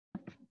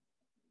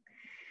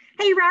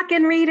Hey,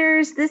 Rockin'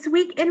 Readers. This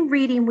week in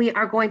reading, we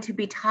are going to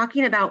be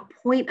talking about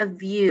point of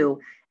view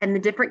and the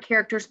different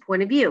characters'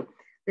 point of view.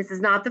 This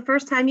is not the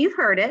first time you've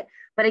heard it,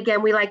 but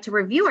again, we like to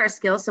review our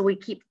skills so we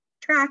keep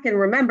track and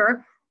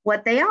remember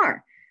what they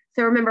are.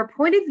 So remember,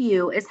 point of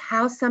view is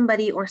how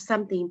somebody or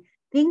something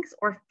thinks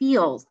or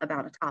feels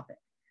about a topic.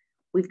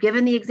 We've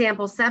given the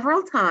example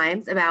several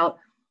times about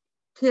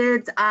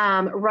kids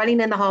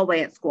running in the hallway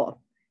at school.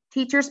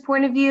 Teacher's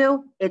point of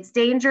view, it's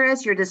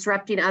dangerous. You're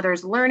disrupting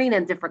others' learning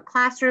in different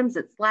classrooms.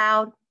 It's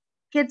loud.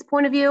 Kids'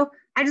 point of view,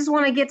 I just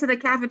want to get to the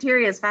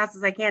cafeteria as fast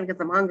as I can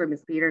because I'm hungry,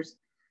 Miss Peters.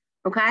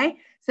 Okay,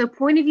 so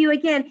point of view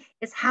again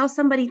is how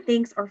somebody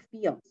thinks or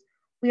feels.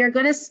 We are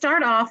going to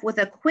start off with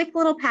a quick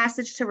little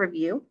passage to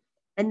review,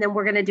 and then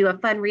we're going to do a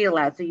fun read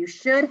aloud. So you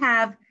should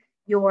have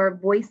your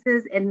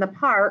Voices in the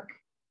Park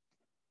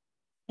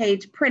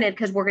page printed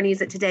because we're going to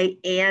use it today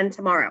and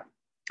tomorrow.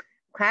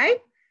 Okay,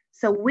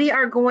 so we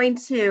are going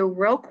to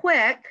real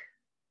quick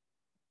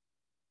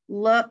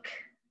look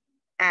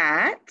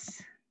at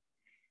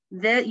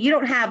the, you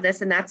don't have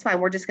this and that's fine.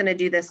 We're just going to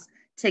do this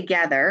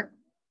together.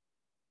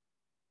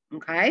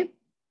 Okay,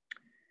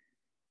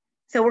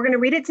 so we're going to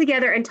read it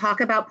together and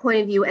talk about point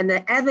of view and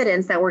the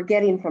evidence that we're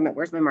getting from it.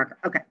 Where's my marker?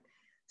 Okay.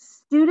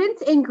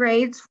 Students in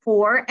grades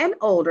 4 and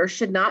older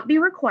should not be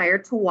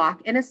required to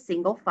walk in a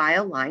single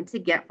file line to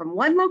get from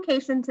one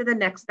location to the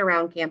next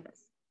around campus.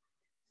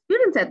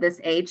 Students at this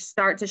age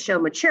start to show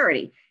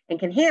maturity and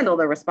can handle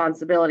the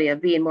responsibility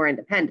of being more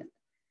independent.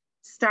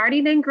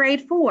 Starting in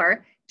grade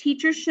 4,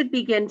 teachers should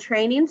begin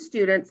training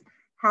students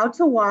how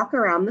to walk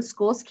around the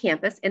school's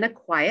campus in a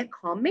quiet,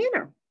 calm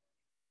manner.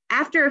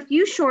 After a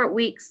few short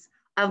weeks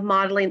of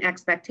modeling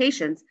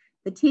expectations,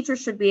 the teacher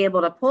should be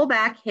able to pull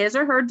back his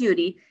or her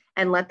duty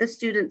and let the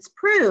students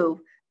prove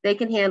they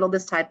can handle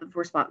this type of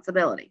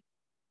responsibility.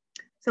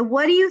 So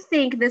what do you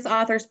think this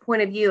author's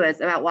point of view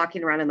is about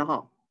walking around in the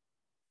hall?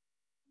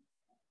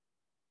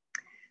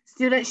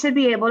 Students should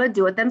be able to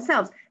do it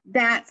themselves.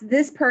 That's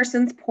this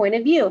person's point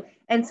of view.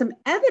 And some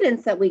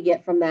evidence that we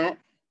get from that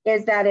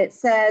is that it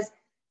says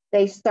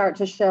they start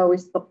to show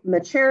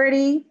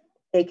maturity,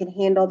 they can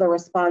handle the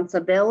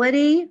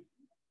responsibility.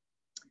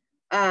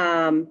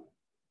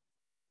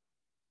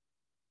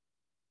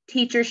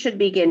 Teachers should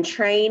begin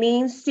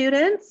training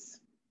students,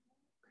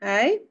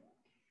 okay?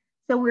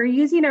 So we're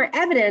using our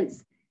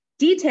evidence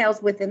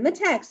details within the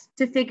text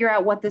to figure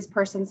out what this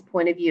person's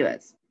point of view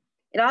is.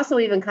 It also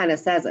even kind of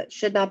says it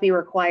should not be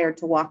required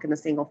to walk in a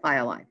single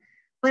file line,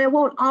 but it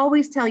won't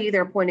always tell you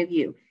their point of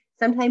view.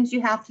 Sometimes you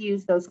have to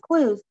use those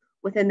clues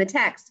within the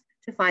text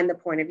to find the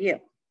point of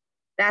view.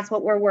 That's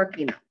what we're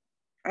working on,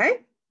 okay?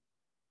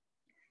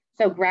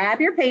 So grab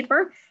your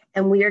paper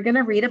and we are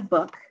gonna read a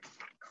book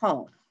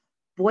called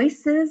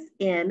Voices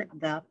in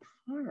the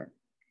Park.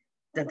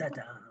 Dun, dun,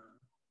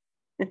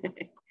 dun.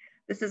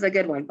 This is a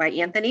good one by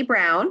Anthony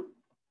Brown.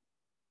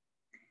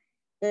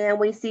 And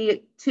we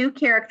see two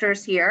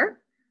characters here.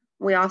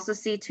 We also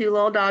see two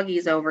little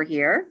doggies over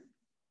here.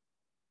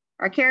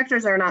 Our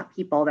characters are not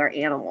people, they're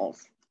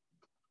animals.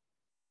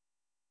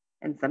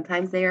 And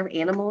sometimes they are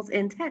animals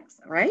in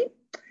text, right?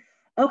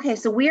 Okay,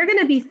 so we are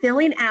gonna be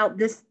filling out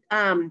this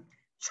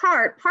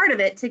chart, part of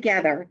it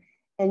together,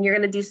 and you're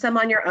gonna do some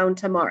on your own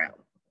tomorrow,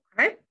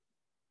 okay?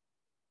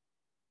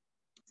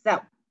 So,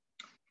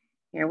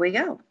 here we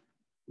go.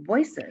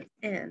 Voices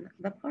in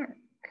the Park.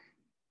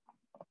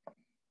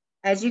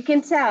 As you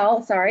can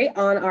tell,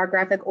 on our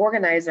graphic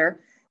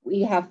organizer,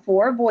 we have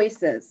 4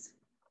 voices.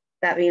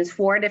 That means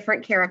 4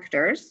 different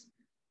characters.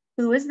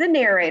 Who is the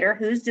narrator?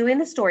 Who's doing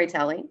the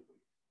storytelling?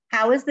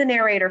 How is the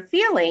narrator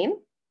feeling?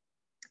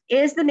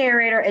 Is the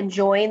narrator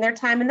enjoying their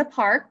time in the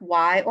park?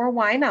 Why or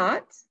why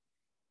not?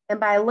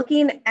 And by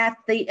looking at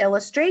the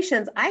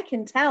illustrations, I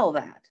can tell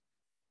that.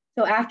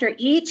 So after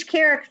each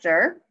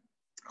character,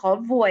 it's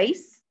called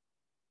voice.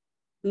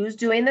 Who's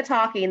doing the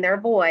talking? Their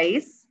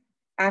voice.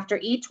 After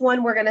each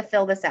one, we're going to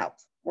fill this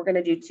out. We're going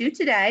to do 2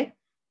 today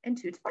and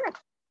 2 tomorrow.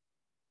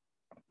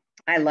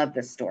 I love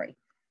this story.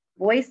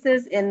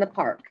 Voices in the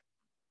Park.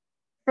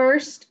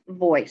 First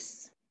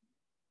voice.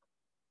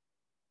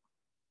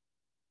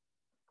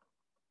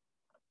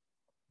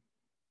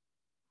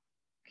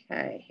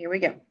 Okay, here we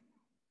go.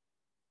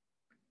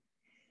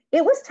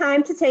 It was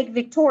time to take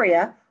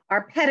Victoria,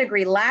 our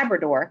pedigree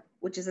Labrador,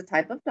 which is a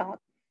type of dog,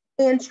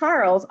 and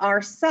Charles,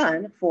 our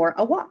son, for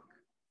a walk.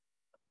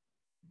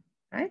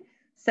 Okay.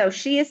 So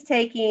she is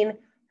taking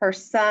her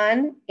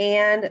son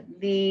and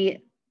the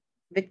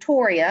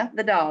Victoria,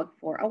 the dog,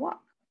 for a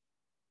walk.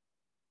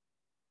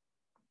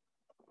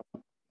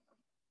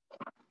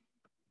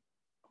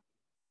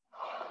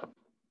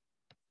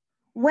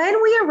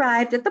 When we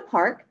arrived at the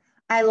park,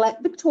 I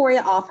let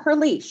Victoria off her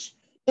leash.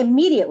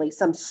 Immediately,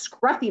 some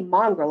scruffy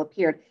mongrel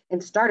appeared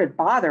and started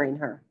bothering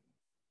her.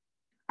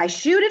 I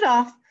shooed it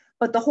off,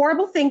 but the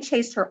horrible thing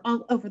chased her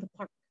all over the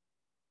park.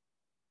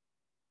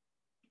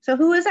 So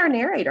who is our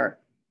narrator?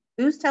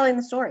 Who's telling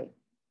the story?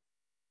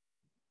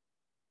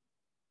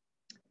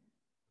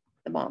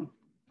 The mom.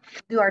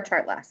 Do our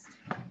chart last.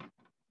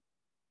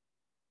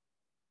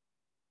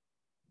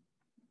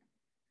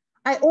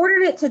 I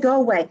ordered it to go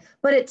away,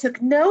 but it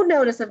took no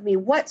notice of me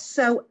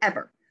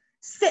whatsoever.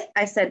 Sit,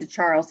 I said to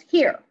Charles,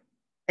 here.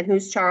 And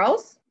who's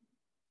Charles?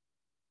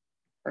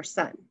 Her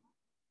son.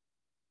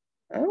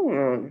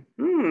 Oh,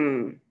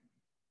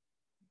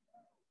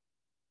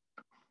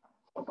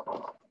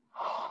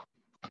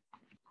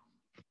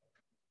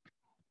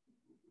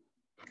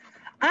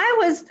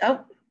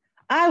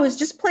 I was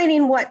just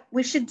planning what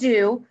we should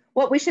do,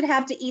 what we should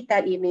have to eat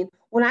that evening,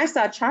 when I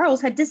saw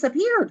Charles had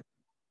disappeared.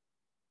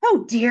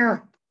 Oh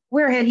dear,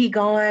 where had he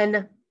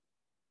gone?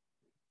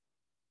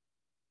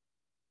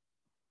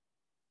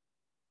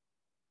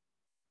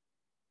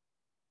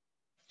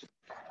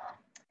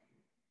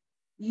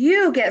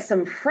 You get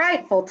some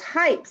frightful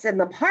types in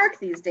the park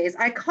these days.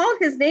 I called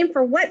his name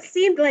for what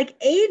seemed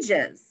like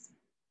ages.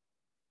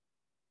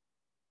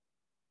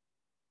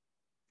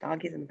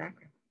 Doggies in the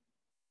background.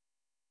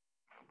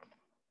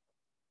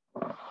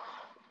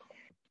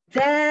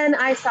 Then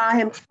I saw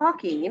him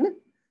talking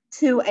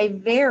to a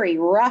very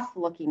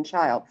rough-looking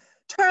child.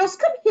 Charles,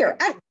 come here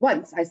at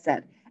once, I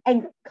said.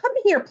 And come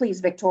here, please,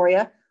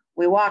 Victoria.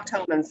 We walked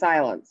home in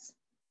silence.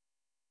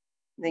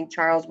 I think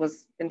Charles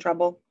was in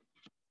trouble.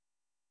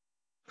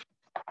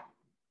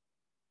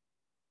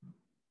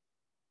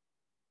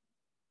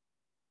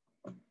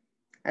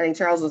 I think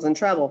Charles was in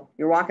trouble.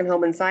 You're walking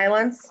home in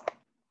silence,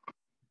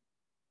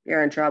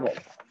 you're in trouble.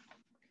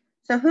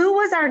 So who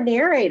was our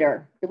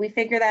narrator? Did we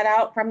figure that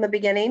out from the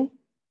beginning?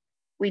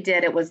 We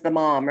did. It was the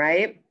mom,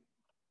 right?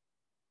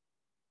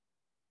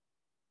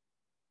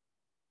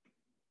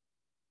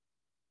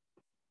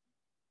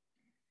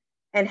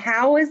 And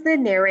how is the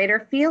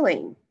narrator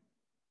feeling?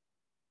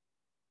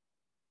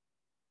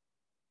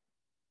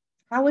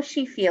 How is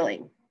she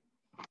feeling?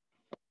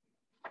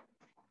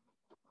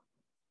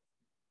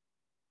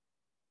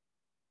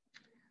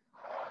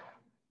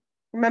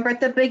 Remember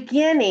at the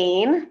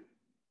beginning,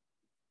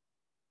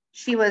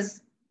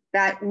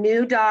 that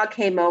new dog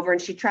came over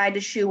and she tried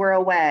to shoo her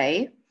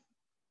away.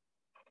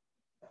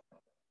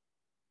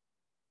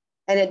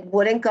 And it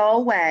wouldn't go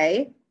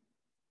away.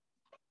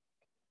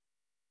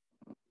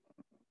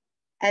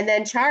 And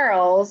then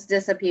Charles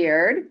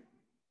disappeared.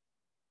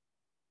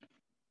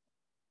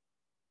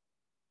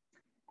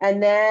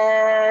 And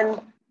then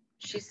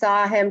she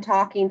saw him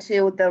talking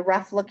to the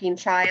rough-looking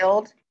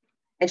child.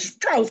 And she's,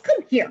 Charles,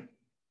 come here.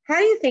 How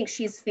do you think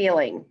she's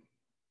feeling?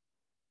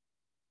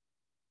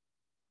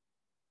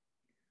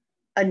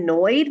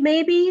 Annoyed,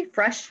 maybe?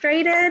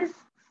 Frustrated?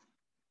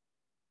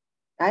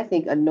 I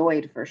think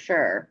annoyed for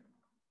sure.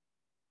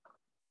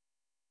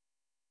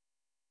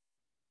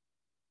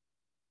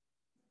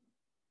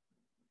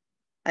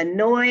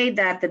 Annoyed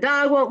that the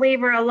dog won't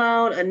leave her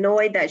alone.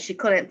 Annoyed that she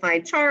couldn't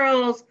find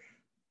Charles.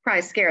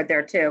 Probably scared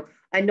there too.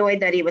 Annoyed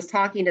that he was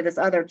talking to this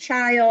other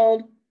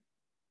child.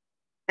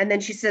 And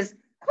then she says,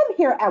 come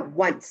here at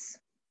once.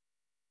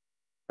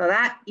 So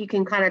that you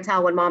can kind of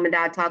tell when mom and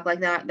dad talk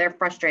like that, they're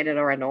frustrated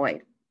or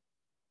annoyed.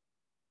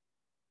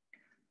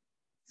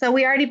 So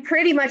we already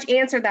pretty much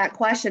answered that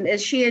question.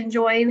 Is she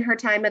enjoying her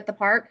time at the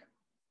park?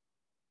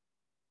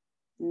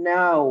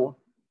 No.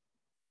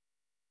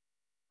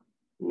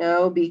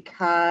 No,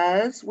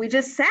 because we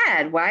just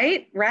said,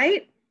 right?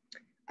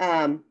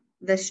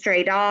 The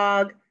stray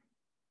dog,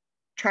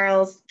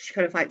 Charles, she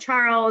couldn't find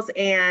Charles,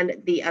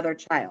 and the other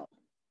child.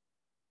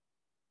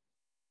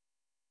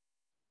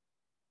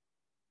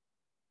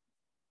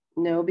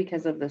 No,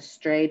 because of the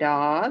stray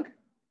dog.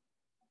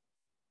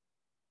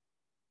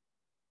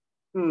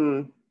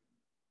 I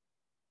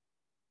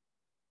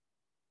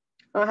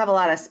don't have a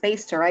lot of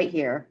space to write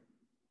here.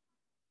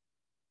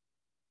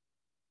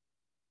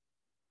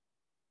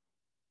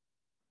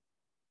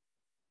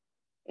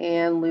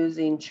 And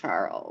losing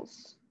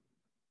Charles.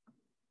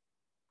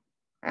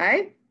 All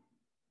right.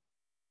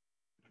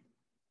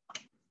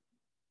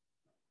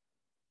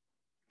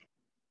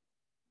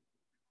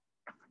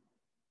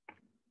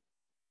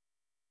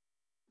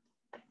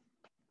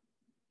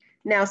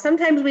 Now,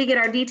 sometimes we get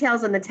our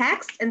details in the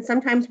text and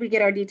sometimes we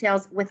get our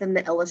details within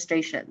the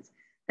illustrations.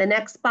 The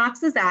next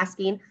box is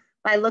asking,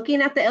 by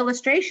looking at the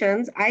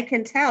illustrations, I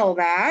can tell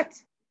that,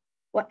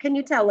 what can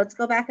you tell? Let's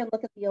go back and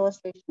look at the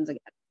illustrations again.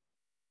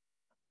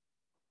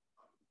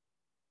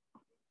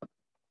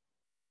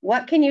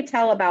 What can you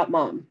tell about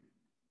mom?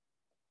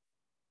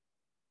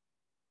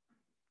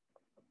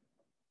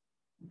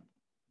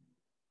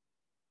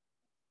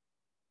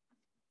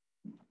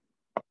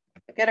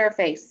 Look at her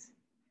face.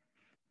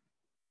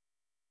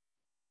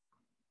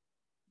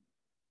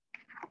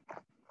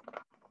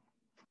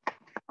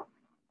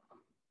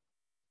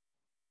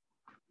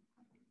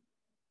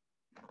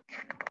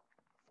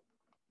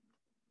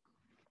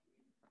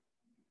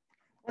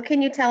 What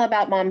can you tell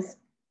about mom's,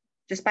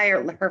 just by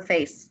her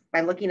face,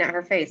 by looking at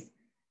her face?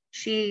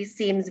 She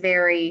seems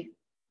very,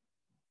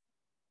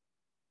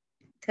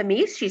 to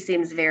me, she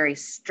seems very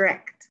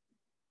strict,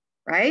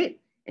 right?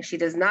 And she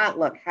does not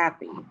look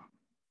happy. All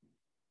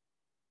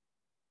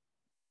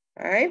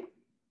right.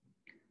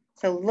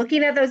 So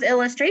looking at those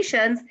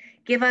illustrations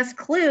give us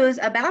clues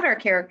about our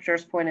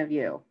character's point of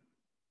view.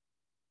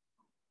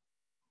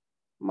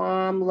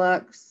 Mom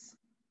looks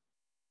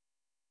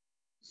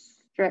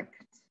strict,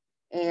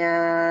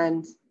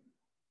 and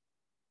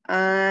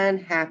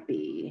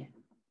unhappy.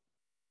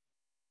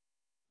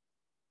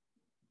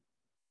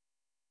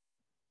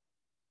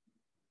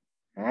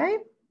 All right.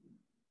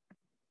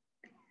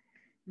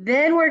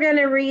 Then we're going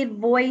to read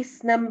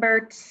voice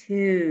number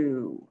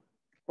 2.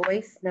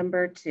 Voice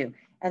number 2.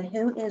 And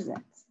who is it?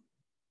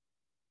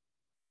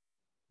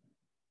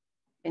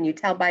 Can you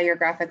tell by your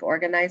graphic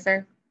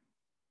organizer?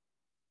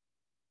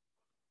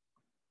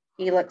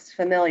 He looks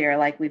familiar,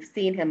 like we've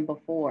seen him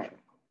before.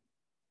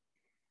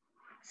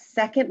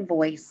 Second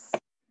voice.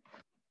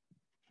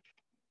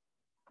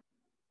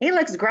 He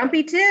looks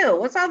grumpy too.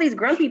 What's all these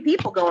grumpy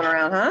people going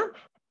around, huh?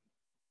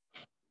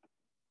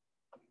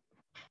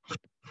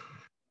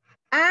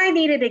 I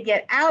needed to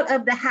get out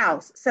of the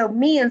house, so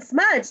me and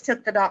Smudge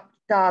took the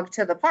dog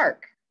to the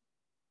park.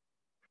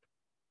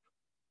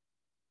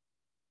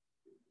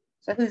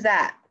 So who's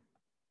that?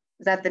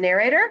 Is that the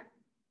narrator?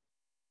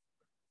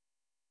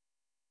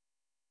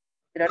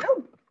 I don't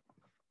know.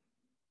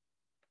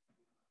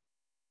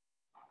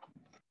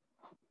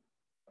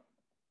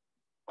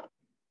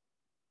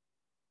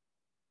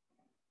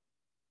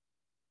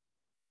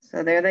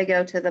 So there they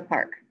go to the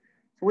park.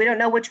 So we don't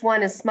know which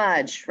one is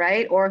Smudge,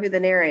 right? Or who the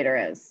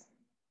narrator is.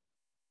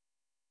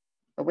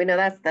 But we know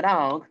that's the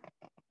dog.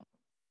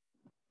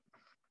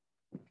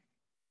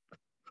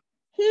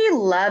 He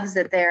loves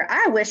it there.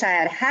 I wish I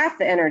had half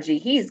the energy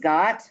he's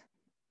got.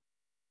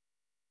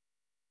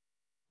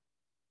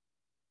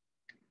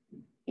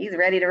 He's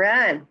ready to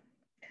run.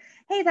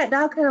 Hey, that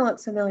dog kind of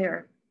looks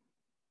familiar.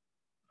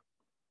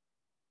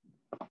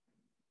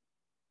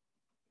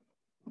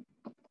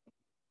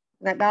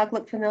 Does that dog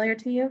look familiar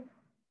to you?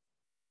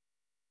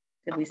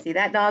 Did we see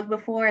that dog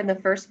before in the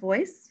first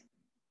voice?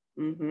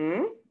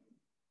 Mm-hmm.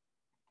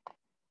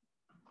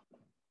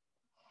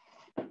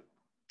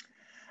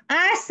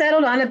 I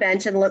settled on a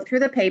bench and looked through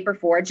the paper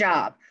for a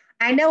job.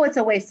 I know it's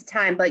a waste of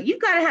time, but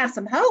you've got to have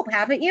some hope,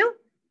 haven't you?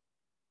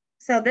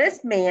 So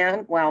this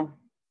man, well,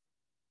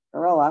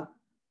 gorilla,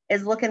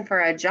 is looking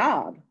for a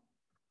job.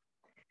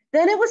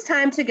 Then it was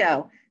time to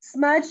go.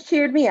 Smudge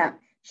cheered me up.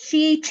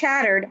 She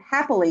chattered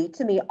happily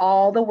to me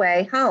all the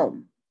way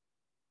home.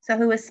 So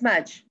who is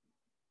Smudge?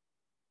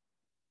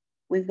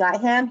 We've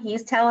got him.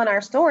 He's telling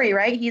our story,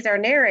 right? He's our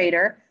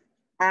narrator.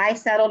 I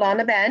settled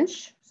on a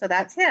bench, so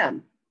that's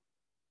him.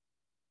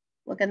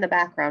 Look in the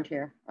background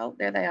here. Oh,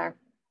 there they are.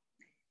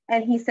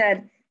 And he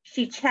said,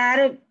 she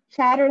chattered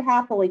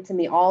happily to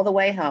me all the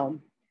way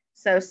home.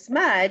 So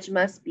Smudge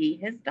must be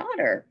his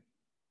daughter.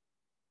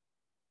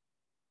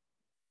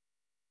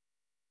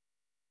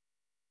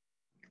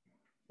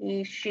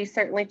 She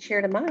certainly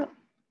cheered him up.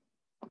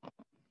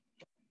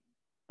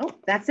 Oh,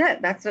 that's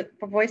it. That's it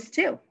for voice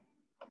 2.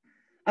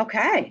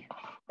 Okay,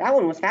 that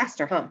one was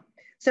faster, huh?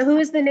 So who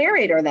is the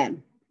narrator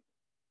then?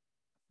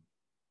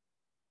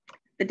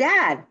 The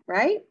dad,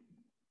 right?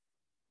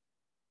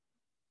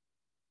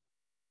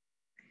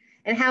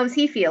 And how is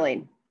he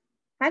feeling?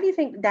 How do you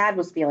think Dad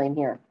was feeling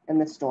here in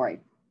this story?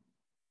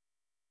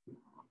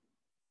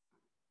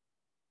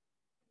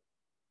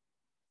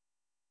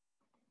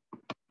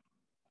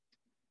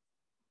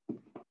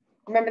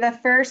 Remember the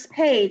first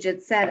page,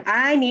 it said,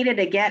 I needed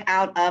to get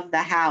out of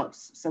the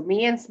house. So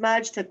me and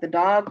Smudge took the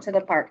dog to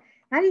the park.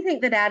 How do you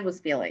think the dad was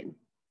feeling?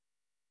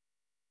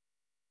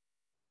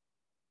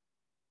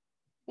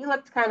 He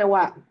looked kind of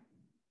what?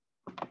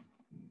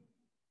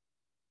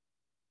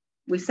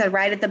 We said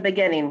right at the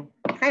beginning,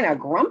 kind of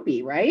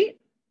grumpy, right?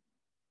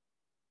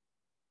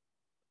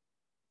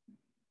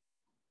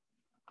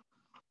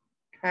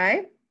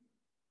 Okay,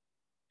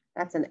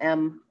 that's an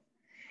M.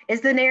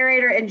 Is the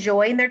narrator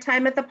enjoying their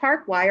time at the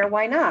park? Why or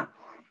why not?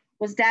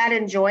 Was Dad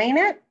enjoying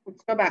it?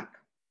 Let's go back.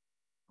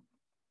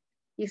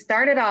 He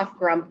started off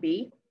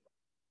grumpy.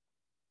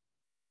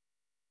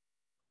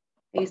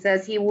 He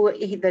says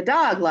the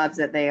dog loves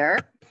it there.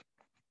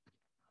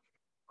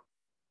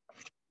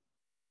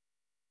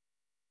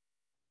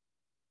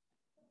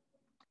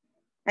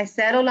 I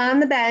settled on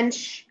the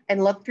bench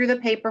and looked through the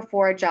paper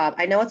for a job.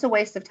 I know it's a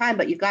waste of time,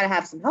 but you've got to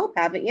have some hope,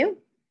 haven't you?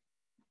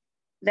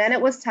 Then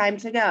it was time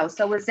to go.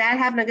 So was Dad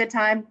having a good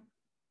time?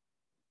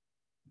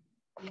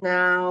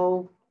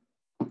 No,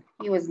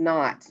 he was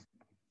not.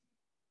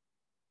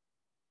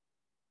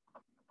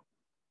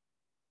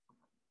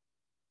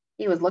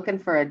 He was looking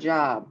for a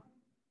job.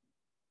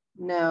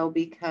 No,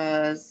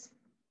 because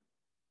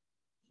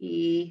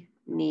he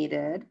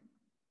needed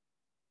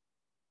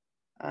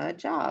a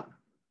job.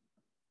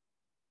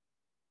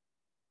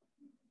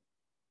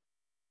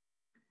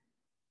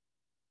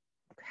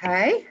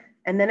 Okay,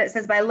 and then it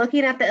says, by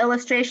looking at the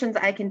illustrations,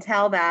 I can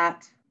tell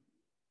that.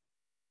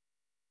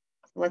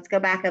 So let's go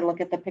back and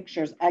look at the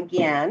pictures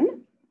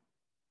again,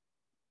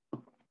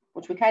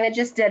 which we kind of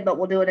just did, but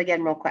we'll do it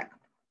again real quick.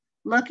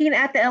 Looking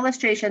at the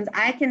illustrations,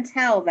 I can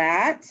tell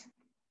that,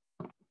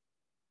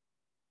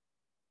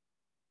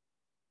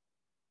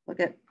 look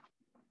at,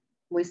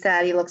 we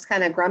said he looks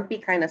kind of grumpy,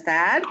 kind of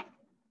sad.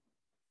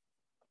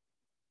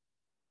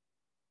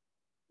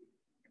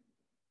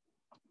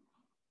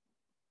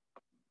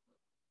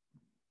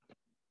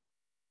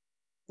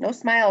 No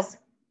smiles,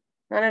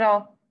 none at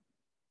all.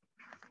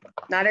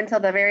 Not until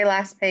the very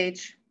last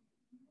page.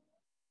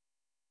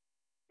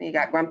 You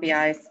got grumpy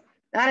eyes.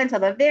 Not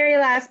until the very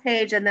last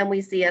page, and then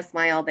we see a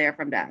smile there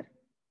from Dad.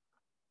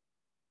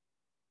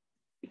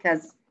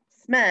 Because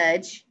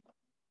Smudge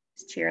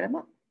is cheering him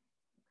up,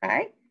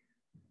 okay?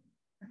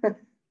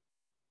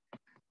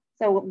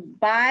 So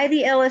by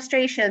the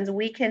illustrations,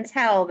 we can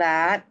tell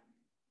that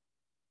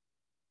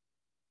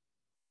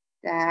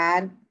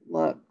Dad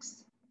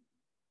looks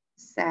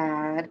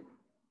sad.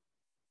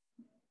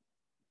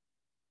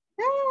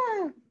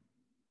 Ah.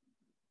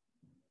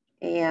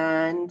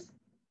 And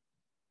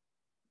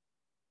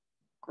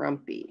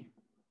grumpy.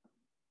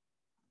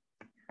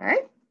 Okay.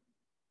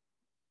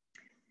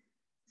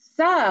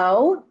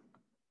 So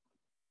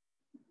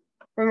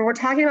remember, we're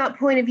talking about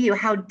point of view,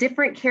 how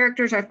different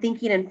characters are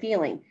thinking and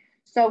feeling.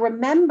 So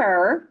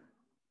remember,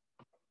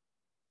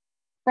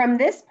 from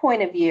this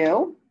point of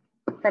view,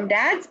 from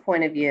Dad's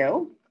point of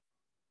view,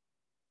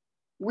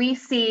 we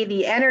see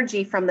the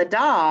energy from the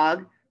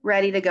dog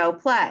ready to go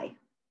play,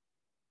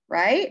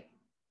 right?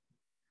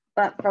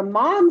 But from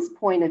Mom's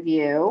point of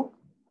view,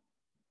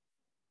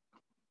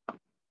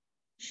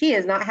 she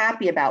is not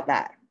happy about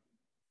that,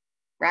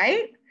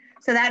 right?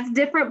 So that's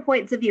different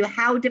points of view,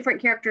 how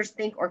different characters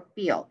think or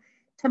feel.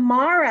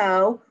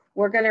 Tomorrow,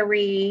 we're going to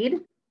read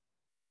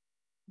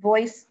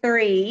voice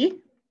 3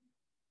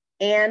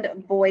 and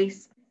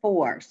voice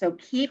 4. So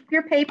keep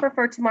your paper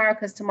for tomorrow,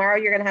 because tomorrow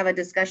you're going to have a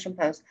discussion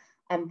post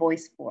on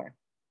voice 4.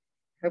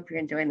 Hope you're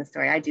enjoying the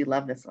story. I do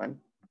love this one.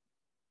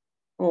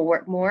 We'll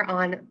work more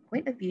on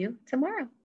point of view tomorrow.